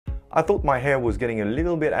I thought my hair was getting a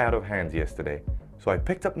little bit out of hand yesterday, so I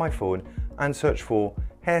picked up my phone and searched for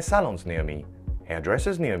hair salons near me,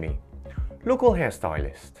 hairdressers near me, local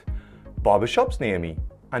hairstylists, barbershops near me,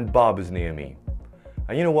 and barbers near me.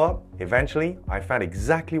 And you know what? Eventually, I found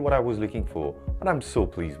exactly what I was looking for, and I'm so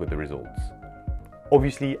pleased with the results.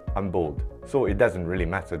 Obviously, I'm bald, so it doesn't really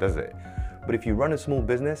matter, does it? But if you run a small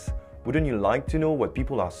business, wouldn't you like to know what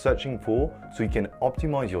people are searching for so you can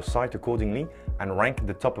optimize your site accordingly and rank at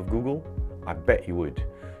the top of Google? I bet you would.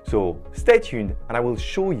 So stay tuned and I will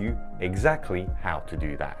show you exactly how to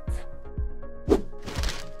do that.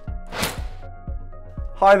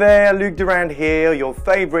 Hi there, Luke Durand here, your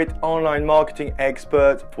favorite online marketing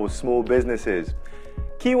expert for small businesses.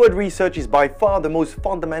 Keyword research is by far the most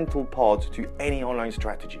fundamental part to any online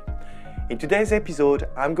strategy. In today's episode,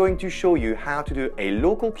 I'm going to show you how to do a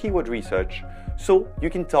local keyword research so you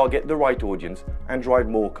can target the right audience and drive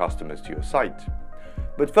more customers to your site.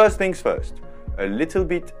 But first things first, a little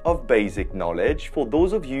bit of basic knowledge for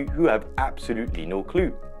those of you who have absolutely no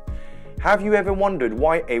clue. Have you ever wondered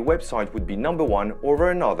why a website would be number one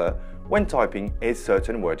over another when typing a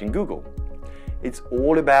certain word in Google? It's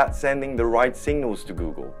all about sending the right signals to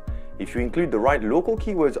Google. If you include the right local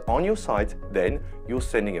keywords on your site, then you're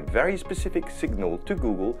sending a very specific signal to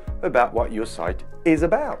Google about what your site is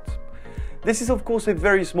about. This is of course a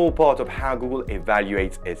very small part of how Google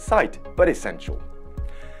evaluates a site, but essential.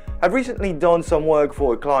 I've recently done some work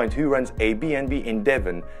for a client who runs a B&B in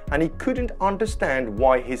Devon, and he couldn't understand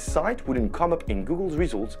why his site wouldn't come up in Google's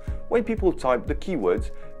results when people type the keywords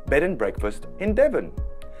bed and breakfast in Devon.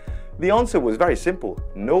 The answer was very simple.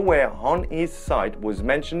 Nowhere on his site was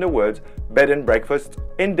mentioned the words bed and breakfast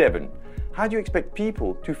in Devon. How do you expect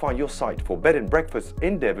people to find your site for bed and breakfast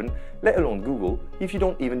in Devon, let alone Google, if you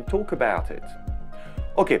don't even talk about it?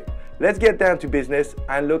 Okay, let's get down to business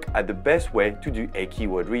and look at the best way to do a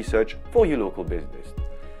keyword research for your local business.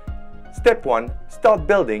 Step 1. Start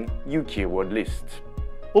building your keyword list.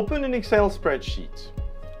 Open an Excel spreadsheet.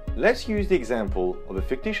 Let's use the example of a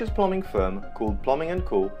fictitious plumbing firm called Plumbing &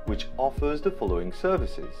 Co, which offers the following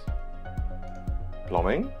services: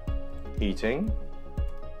 plumbing, heating,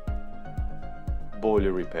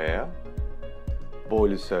 boiler repair,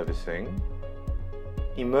 boiler servicing,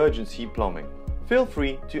 emergency plumbing. Feel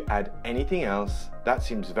free to add anything else that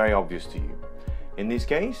seems very obvious to you. In this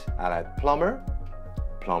case, I'll add plumber,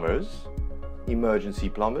 plumbers, emergency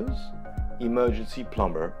plumbers, emergency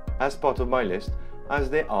plumber as part of my list, as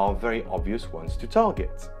they are very obvious ones to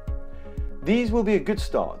target. These will be a good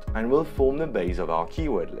start and will form the base of our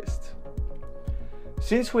keyword list.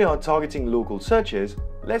 Since we are targeting local searches,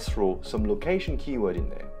 let's throw some location keyword in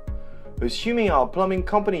there. Assuming our plumbing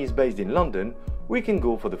company is based in London, we can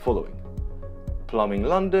go for the following: plumbing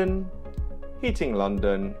London, heating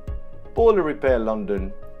London, boiler repair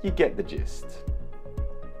London. You get the gist.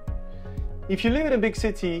 If you live in a big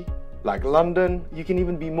city like London, you can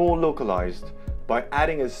even be more localized by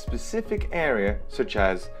adding a specific area such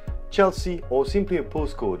as Chelsea or simply a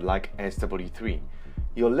postcode like SW3.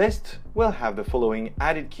 Your list will have the following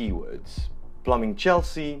added keywords: plumbing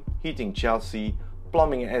Chelsea, heating Chelsea,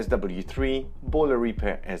 plumbing SW3, boiler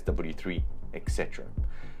repair SW3, etc.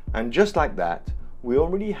 And just like that, we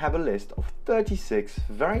already have a list of 36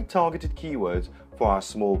 very targeted keywords for our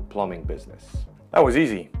small plumbing business. That was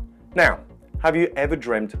easy. Now, have you ever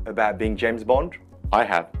dreamt about being James Bond? I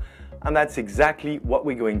have. And that's exactly what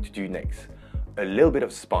we're going to do next. A little bit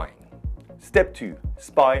of spying. Step 2.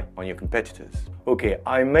 Spy on your competitors. Okay,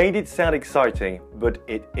 I made it sound exciting, but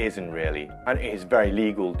it isn't really, and it is very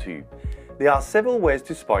legal too. There are several ways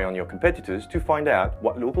to spy on your competitors to find out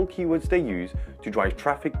what local keywords they use to drive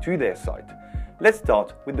traffic to their site. Let's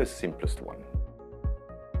start with the simplest one.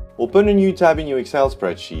 Open a new tab in your Excel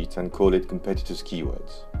spreadsheet and call it Competitors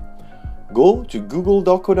Keywords. Go to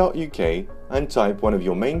google.co.uk and type one of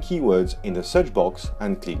your main keywords in the search box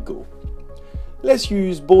and click Go. Let's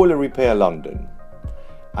use boiler repair London.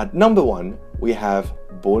 At number 1, we have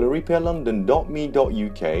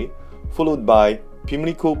boilerrepairlondon.me.uk, followed by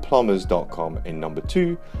pimlicoplumbers.com in number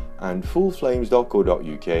 2 and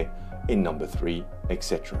fullflames.co.uk in number 3,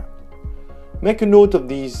 etc. Make a note of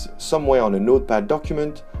these somewhere on a notepad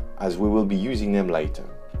document, as we will be using them later.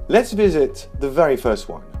 Let's visit the very first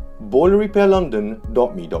one,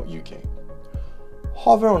 boilerrepairlondon.me.uk.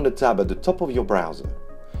 Hover on the tab at the top of your browser.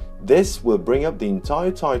 This will bring up the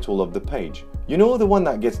entire title of the page. You know, the one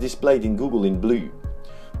that gets displayed in Google in blue,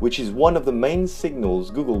 which is one of the main signals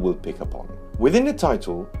Google will pick up on. Within the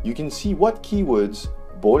title, you can see what keywords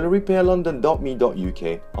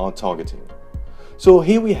boilerrepairlondon.me.uk are targeting. So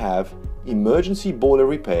here we have emergency boiler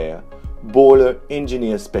repair, boiler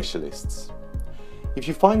engineer specialists. If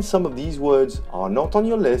you find some of these words are not on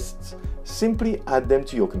your lists, simply add them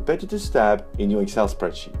to your competitors tab in your Excel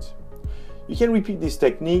spreadsheet. You can repeat this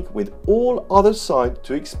technique with all other sites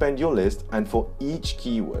to expand your list and for each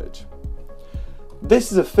keyword.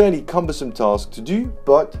 This is a fairly cumbersome task to do,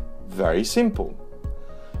 but very simple.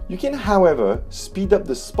 You can, however, speed up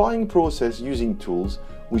the spying process using tools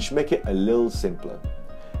which make it a little simpler.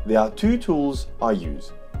 There are two tools I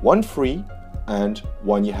use, one free and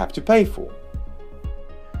one you have to pay for.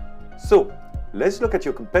 So, let's look at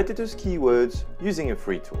your competitors' keywords using a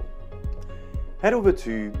free tool. Head over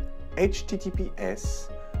to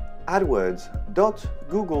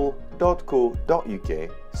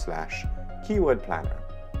https://adwords.google.co.uk/keyword planner.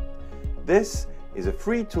 This is a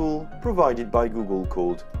free tool provided by Google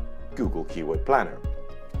called Google Keyword Planner.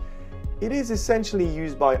 It is essentially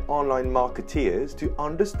used by online marketeers to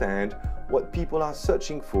understand what people are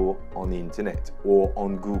searching for on the internet, or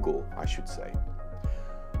on Google, I should say.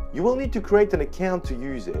 You will need to create an account to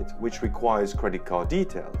use it, which requires credit card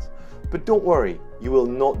details, but don't worry, you will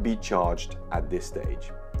not be charged at this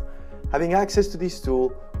stage. Having access to this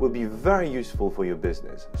tool will be very useful for your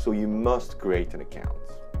business, so you must create an account.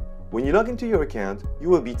 When you log into your account, you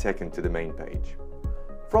will be taken to the main page.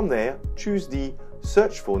 From there, choose the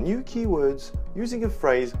Search for New Keywords using a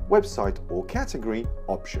phrase, website or category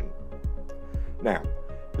option. Now,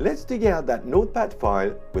 let's dig out that notepad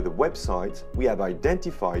file with the websites we have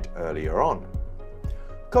identified earlier on.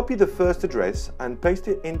 Copy the first address and paste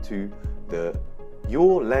it into the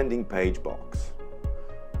Your Landing Page box.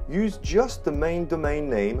 Use just the main domain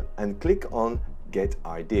name and click on Get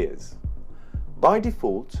Ideas. By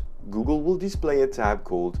default, Google will display a tab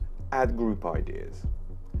called Add Group Ideas.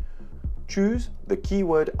 Choose the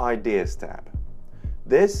Keyword Ideas tab.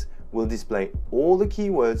 This will display all the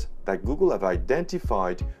keywords that Google have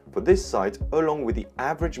identified for this site, along with the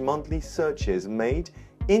average monthly searches made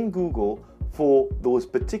in Google for those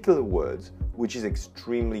particular words, which is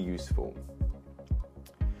extremely useful.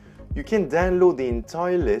 You can download the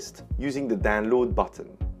entire list using the download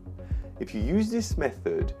button. If you use this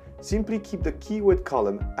method, simply keep the keyword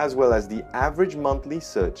column as well as the average monthly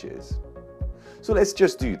searches. So let's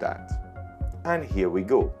just do that. And here we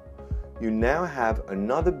go. You now have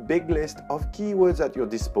another big list of keywords at your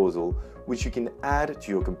disposal, which you can add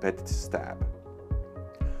to your competitors tab.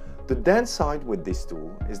 The downside with this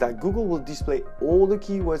tool is that Google will display all the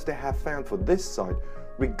keywords they have found for this site,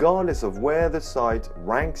 regardless of where the site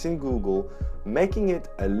ranks in Google, making it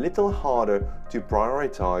a little harder to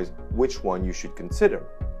prioritize which one you should consider.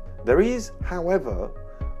 There is, however,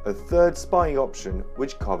 a third spying option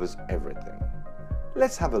which covers everything.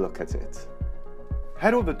 Let's have a look at it.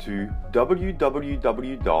 Head over to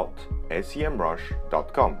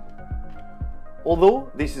www.semrush.com. Although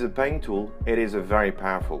this is a paying tool, it is a very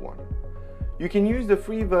powerful one. You can use the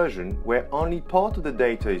free version where only part of the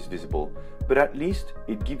data is visible, but at least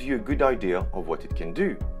it gives you a good idea of what it can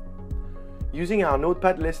do. Using our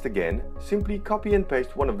notepad list again, simply copy and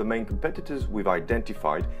paste one of the main competitors we've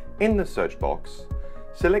identified in the search box,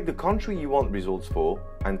 select the country you want results for,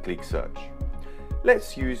 and click search.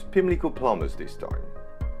 Let's use Pimlico Plumbers this time.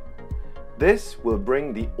 This will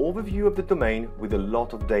bring the overview of the domain with a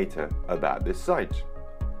lot of data about this site.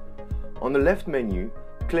 On the left menu,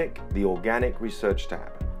 click the Organic Research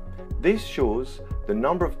tab. This shows the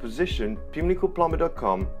number of positions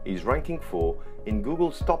pimlicoplumber.com is ranking for in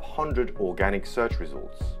Google's top 100 organic search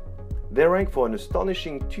results. They rank for an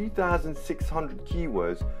astonishing 2,600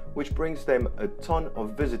 keywords, which brings them a ton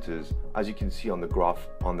of visitors, as you can see on the graph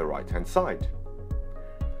on the right-hand side.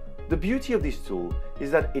 The beauty of this tool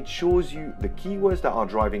is that it shows you the keywords that are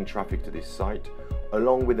driving traffic to this site,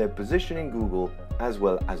 along with their position in Google, as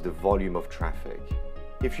well as the volume of traffic.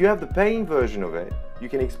 If you have the paying version of it, you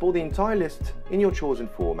can export the entire list in your chosen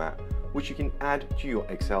format, which you can add to your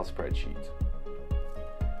Excel spreadsheet.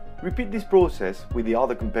 Repeat this process with the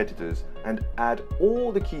other competitors and add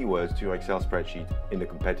all the keywords to your Excel spreadsheet in the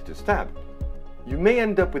Competitors tab. You may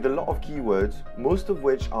end up with a lot of keywords, most of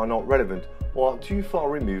which are not relevant or are too far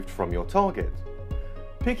removed from your target.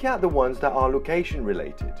 Pick out the ones that are location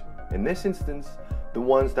related, in this instance, the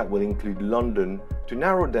ones that will include London, to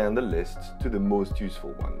narrow down the list to the most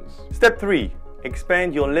useful ones. Step 3.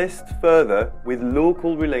 Expand your list further with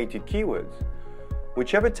local related keywords.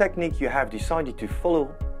 Whichever technique you have decided to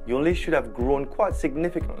follow, your list should have grown quite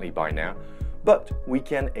significantly by now, but we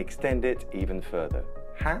can extend it even further.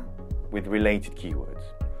 How? With related keywords.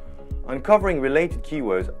 Uncovering related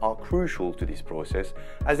keywords are crucial to this process,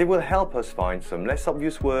 as they will help us find some less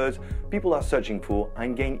obvious words people are searching for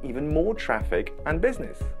and gain even more traffic and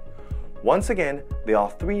business. Once again, there are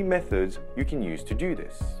 3 methods you can use to do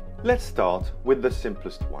this. Let's start with the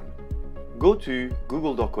simplest one. Go to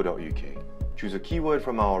google.co.uk, choose a keyword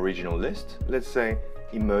from our original list, let's say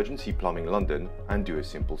emergency plumbing London, and do a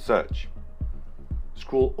simple search.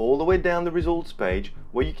 Scroll all the way down the results page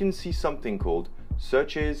where you can see something called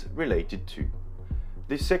searches related to.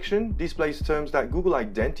 This section displays terms that Google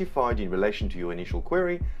identified in relation to your initial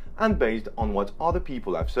query and based on what other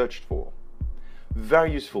people have searched for.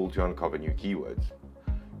 Very useful to uncover new keywords.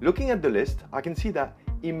 Looking at the list, I can see that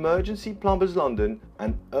emergency plumbers London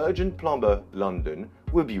and urgent plumber London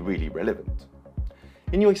will be really relevant.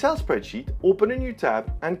 In your Excel spreadsheet, open a new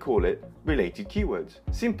tab and call it Related Keywords.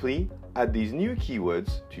 Simply add these new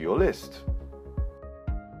keywords to your list.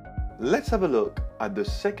 Let's have a look at the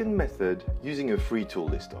second method using a free tool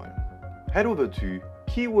this time. Head over to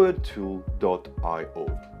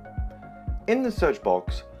keywordtool.io. In the search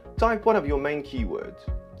box, type one of your main keywords.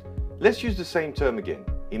 Let's use the same term again,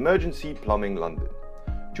 emergency plumbing London.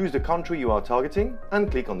 Choose the country you are targeting and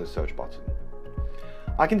click on the search button.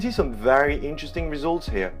 I can see some very interesting results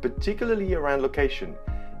here, particularly around location.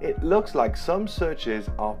 It looks like some searches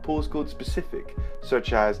are postcode specific,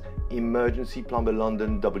 such as emergency plumber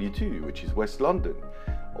London W2, which is West London,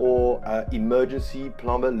 or emergency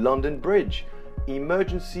plumber London Bridge,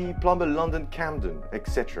 emergency plumber London Camden,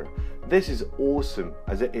 etc. This is awesome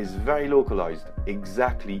as it is very localized,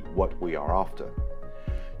 exactly what we are after.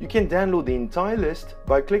 You can download the entire list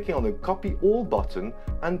by clicking on the Copy All button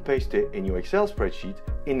and paste it in your Excel spreadsheet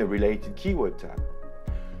in the Related Keyword tab.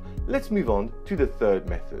 Let's move on to the third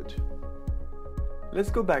method. Let's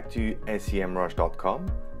go back to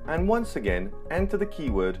semrush.com and once again enter the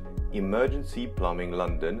keyword Emergency Plumbing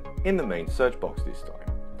London in the main search box this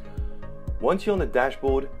time. Once you're on the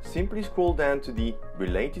dashboard, simply scroll down to the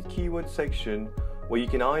Related Keyword section where you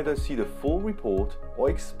can either see the full report or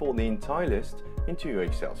export the entire list into your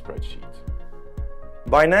Excel spreadsheet.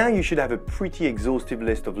 By now you should have a pretty exhaustive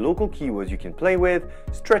list of local keywords you can play with,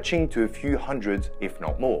 stretching to a few hundreds if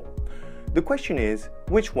not more. The question is,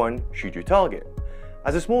 which one should you target?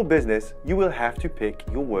 As a small business, you will have to pick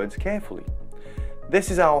your words carefully. This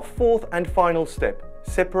is our fourth and final step,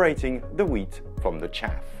 separating the wheat from the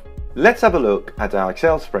chaff. Let's have a look at our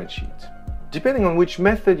Excel spreadsheet. Depending on which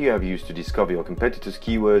method you have used to discover your competitors'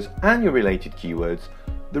 keywords and your related keywords,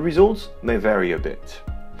 the results may vary a bit.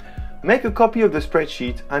 Make a copy of the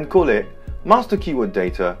spreadsheet and call it Master Keyword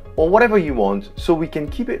Data or whatever you want so we can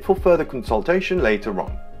keep it for further consultation later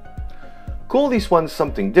on. Call this one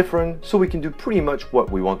something different so we can do pretty much what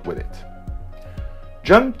we want with it.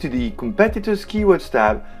 Jump to the Competitors Keywords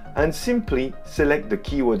tab and simply select the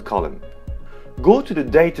keyword column. Go to the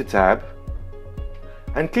Data tab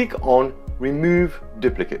and click on Remove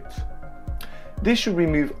Duplicates. This should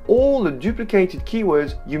remove all the duplicated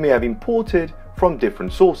keywords you may have imported from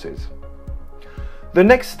different sources. The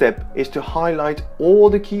next step is to highlight all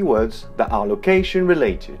the keywords that are location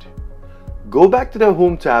related. Go back to the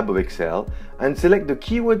Home tab of Excel and select the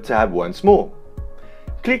Keyword tab once more.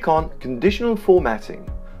 Click on Conditional Formatting.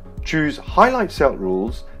 Choose Highlight Cell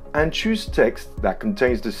Rules and choose text that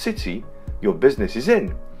contains the city your business is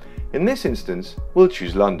in. In this instance, we'll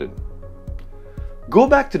choose London. Go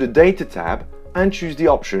back to the Data tab and choose the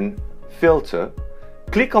option Filter.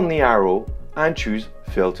 Click on the arrow and choose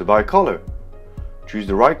Filter by Color. Choose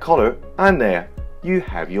the right color and there you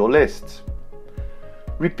have your list.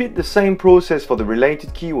 Repeat the same process for the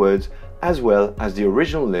related keywords as well as the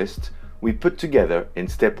original list we put together in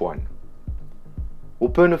step 1.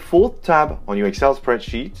 Open a fourth tab on your Excel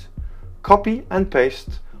spreadsheet, copy and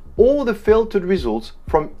paste all the filtered results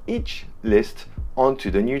from each list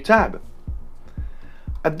onto the new tab.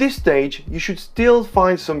 At this stage, you should still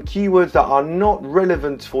find some keywords that are not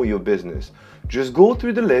relevant for your business. Just go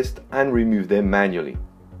through the list and remove them manually.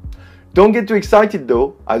 Don't get too excited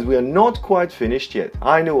though, as we are not quite finished yet.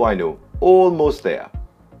 I know, almost there.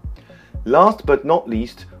 Last but not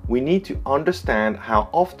least, we need to understand how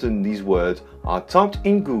often these words are typed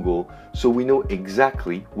in Google so we know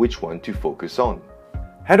exactly which one to focus on.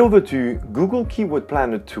 Head over to Google Keyword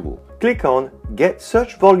Planner tool. Click on Get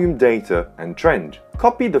Search Volume Data and Trend.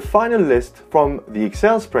 Copy the final list from the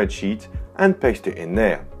Excel spreadsheet and paste it in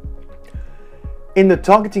there. In the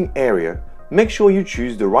targeting area, make sure you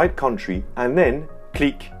choose the right country and then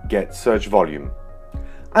click Get Search Volume.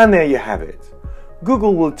 And there you have it.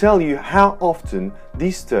 Google will tell you how often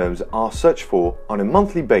these terms are searched for on a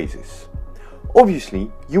monthly basis.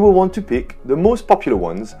 Obviously, you will want to pick the most popular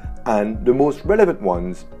ones and the most relevant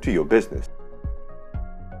ones to your business.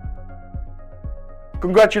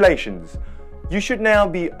 Congratulations! You should now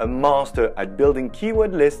be a master at building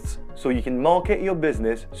keyword lists so you can market your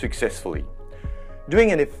business successfully.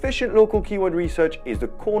 Doing an efficient local keyword research is the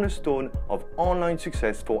cornerstone of online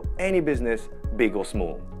success for any business, big or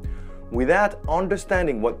small. Without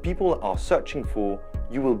understanding what people are searching for,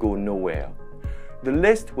 you will go nowhere. The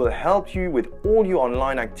list will help you with all your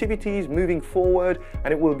online activities moving forward,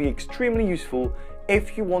 and it will be extremely useful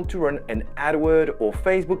if you want to run an AdWord or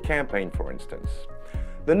Facebook campaign, for instance.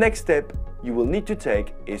 The next step you will need to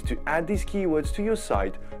take is to add these keywords to your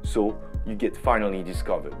site so you get finally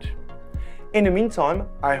discovered. In the meantime,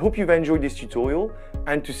 I hope you've enjoyed this tutorial,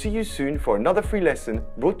 and to see you soon for another free lesson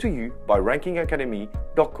brought to you by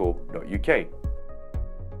rankingacademy.co.uk.